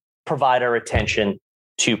and provide our attention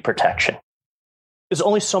to protection. There's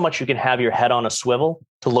only so much you can have your head on a swivel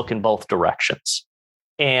to look in both directions.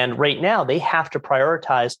 And right now, they have to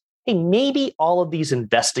prioritize, hey, maybe all of these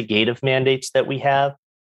investigative mandates that we have,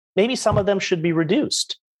 maybe some of them should be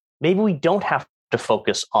reduced. Maybe we don't have to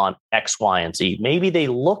focus on X, Y, and Z. Maybe they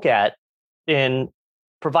look at and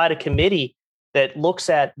provide a committee that looks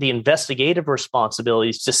at the investigative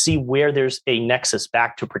responsibilities to see where there's a nexus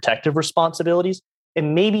back to protective responsibilities.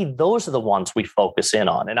 And maybe those are the ones we focus in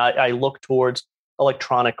on. And I look towards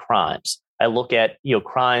electronic crimes. I look at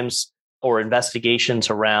crimes or investigations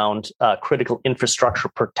around critical infrastructure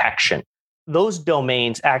protection. Those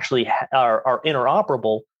domains actually are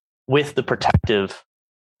interoperable with the protective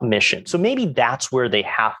mission. So maybe that's where they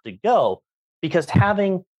have to go, because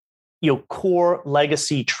having core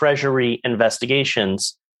legacy Treasury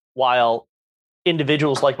investigations, while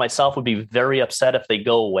individuals like myself would be very upset if they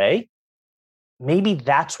go away, maybe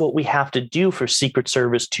that's what we have to do for Secret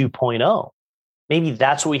Service 2.0. Maybe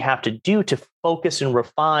that's what we have to do to focus and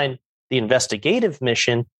refine the investigative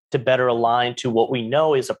mission to better align to what we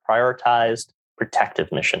know is a prioritized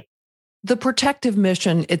protective mission. The protective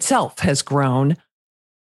mission itself has grown.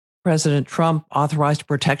 President Trump authorized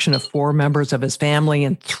protection of 4 members of his family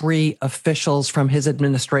and 3 officials from his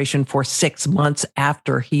administration for 6 months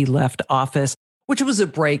after he left office, which was a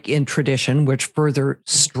break in tradition, which further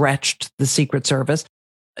stretched the Secret Service.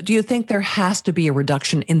 Do you think there has to be a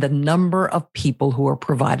reduction in the number of people who are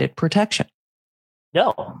provided protection?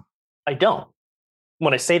 No, I don't.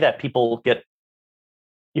 When I say that, people get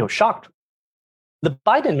shocked. The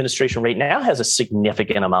Biden administration right now has a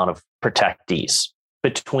significant amount of protectees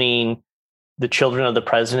between the children of the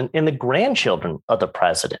president and the grandchildren of the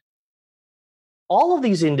president. All of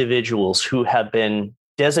these individuals who have been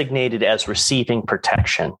designated as receiving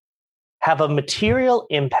protection have a material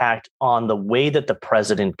impact on the way that the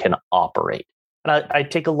president can operate. And I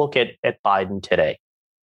take a look at Biden today.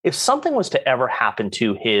 If something was to ever happen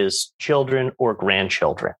to his children or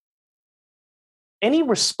grandchildren, any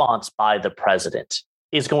response by the president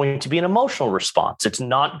is going to be an emotional response. It's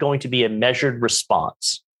not going to be a measured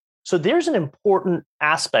response. So there's an important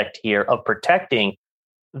aspect here of protecting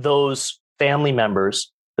those family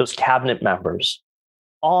members, those cabinet members,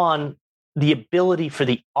 on the ability for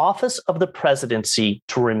the office of the presidency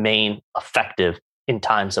to remain effective in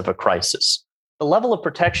times of a crisis. The level of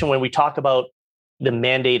protection, when we talk about the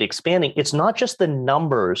mandate expanding, it's not just the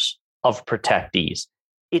numbers of protectees,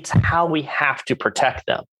 it's how we have to protect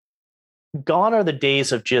them. Gone are the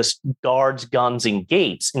days of just guards, guns, and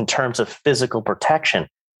gates in terms of physical protection.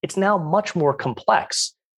 It's now much more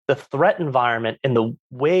complex. The threat environment and the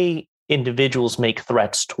way individuals make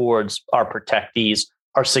threats towards our protectees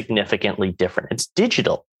are significantly different. It's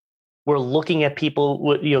digital. We're looking at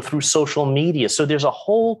people through social media. So there's a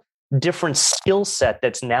whole different skill set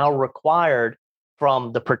that's now required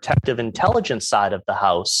from the protective intelligence side of the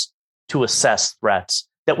house to assess threats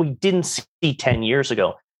that we didn't see 10 years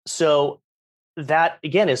ago. So that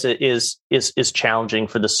again is challenging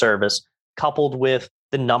for the service, coupled with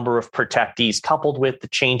the number of protectees, coupled with the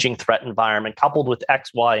changing threat environment, coupled with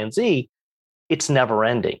X, Y, and Z. It's never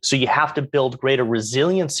ending. So you have to build greater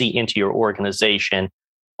resiliency into your organization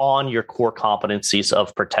on your core competencies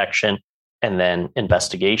of protection and then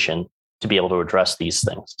investigation to be able to address these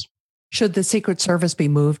things. Should the Secret Service be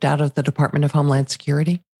moved out of the Department of Homeland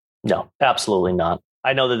Security? No, absolutely not.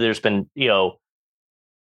 I know that there's been,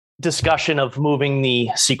 discussion of moving the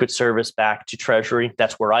Secret Service back to Treasury.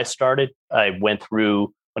 That's where I started. I went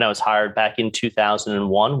through, when I was hired back in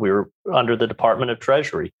 2001, we were under the Department of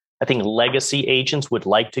Treasury. I think legacy agents would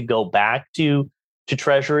like to go back to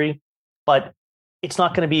Treasury, but it's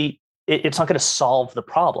not going to solve the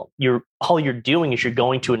problem. All you're doing is you're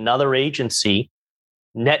going to another agency,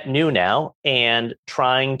 net new now, and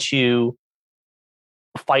trying to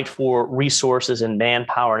fight for resources and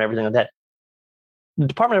manpower and everything like that. The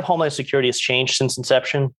Department of Homeland Security has changed since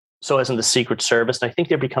inception, so has in the Secret Service. And I think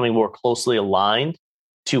they're becoming more closely aligned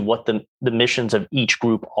to what the missions of each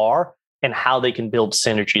group are and how they can build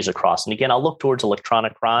synergies across. And again, I'll look towards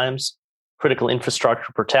electronic crimes, critical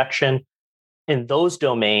infrastructure protection. In those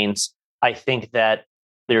domains, I think that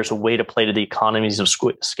there's a way to play to the economies of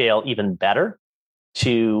scale even better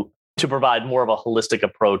to provide more of a holistic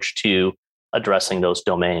approach to addressing those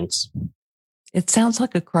domains. It sounds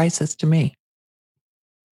like a crisis to me.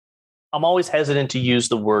 I'm always hesitant to use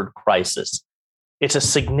the word crisis. It's a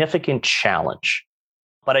significant challenge,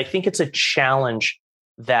 but I think it's a challenge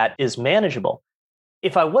that is manageable.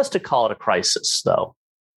 If I was to call it a crisis, though,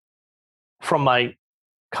 from my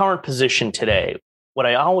current position today, what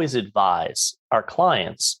I always advise our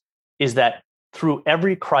clients is that through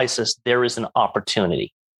every crisis, there is an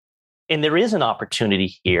opportunity. And there is an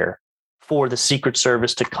opportunity here for the Secret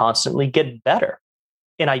Service to constantly get better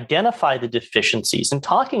and identify the deficiencies. And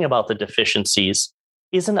talking about the deficiencies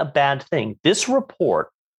isn't a bad thing. This report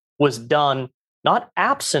was done not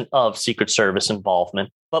absent of Secret Service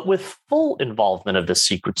involvement, but with full involvement of the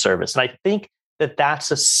Secret Service. And I think that that's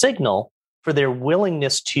a signal for their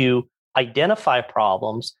willingness to identify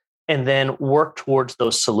problems and then work towards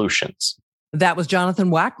those solutions. That was Jonathan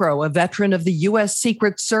Wackrow, a veteran of the U.S.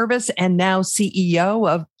 Secret Service and now CEO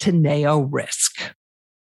of Teneo Risk.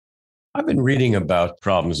 I've been reading about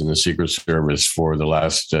problems in the Secret Service for the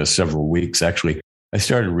last several weeks. Actually, I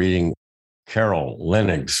started reading Carol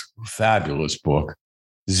Lenig's fabulous book,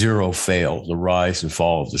 Zero Fail, The Rise and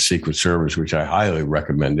Fall of the Secret Service, which I highly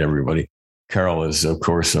recommend to everybody. Carol is, of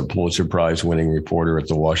course, a Pulitzer Prize winning reporter at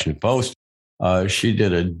the Washington Post. She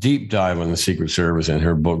did a deep dive on the Secret Service in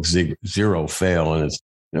her book, Zero Fail, and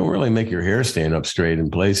it'll really make your hair stand up straight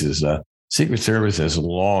in places. Secret Service has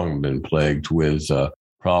long been plagued with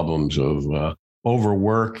problems of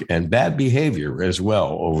overwork and bad behavior as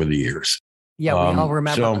well over the years. Yeah, we all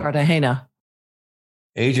remember Cartagena.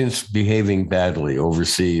 Agents behaving badly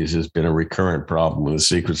overseas has been a recurrent problem with the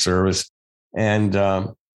Secret Service. And,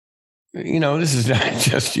 this is not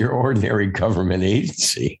just your ordinary government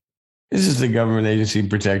agency. This is the government agency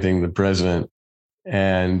protecting the president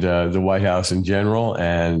and the White House in general,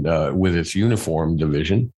 and with its uniform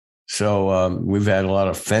division. So we've had a lot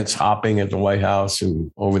of fence hopping at the White House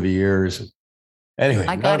and over the years. Anyway,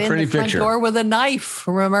 I got in the front door with a knife.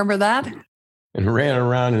 Remember that? And ran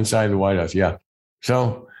around inside the White House. Yeah.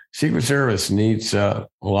 So Secret Service needs a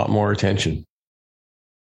lot more attention.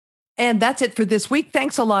 And that's it for this week.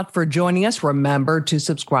 Thanks a lot for joining us. Remember to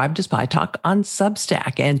subscribe to Spy Talk on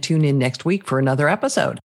Substack and tune in next week for another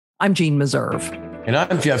episode. I'm Jean Meserve. And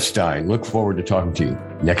I'm Jeff Stein. Look forward to talking to you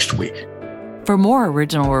next week. For more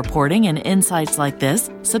original reporting and insights like this,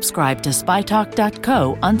 subscribe to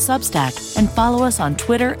spytalk.co on Substack and follow us on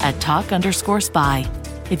Twitter at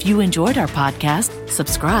 @talk_spy. If you enjoyed our podcast,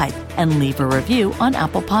 subscribe and leave a review on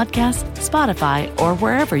Apple Podcasts, Spotify, or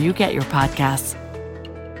wherever you get your podcasts.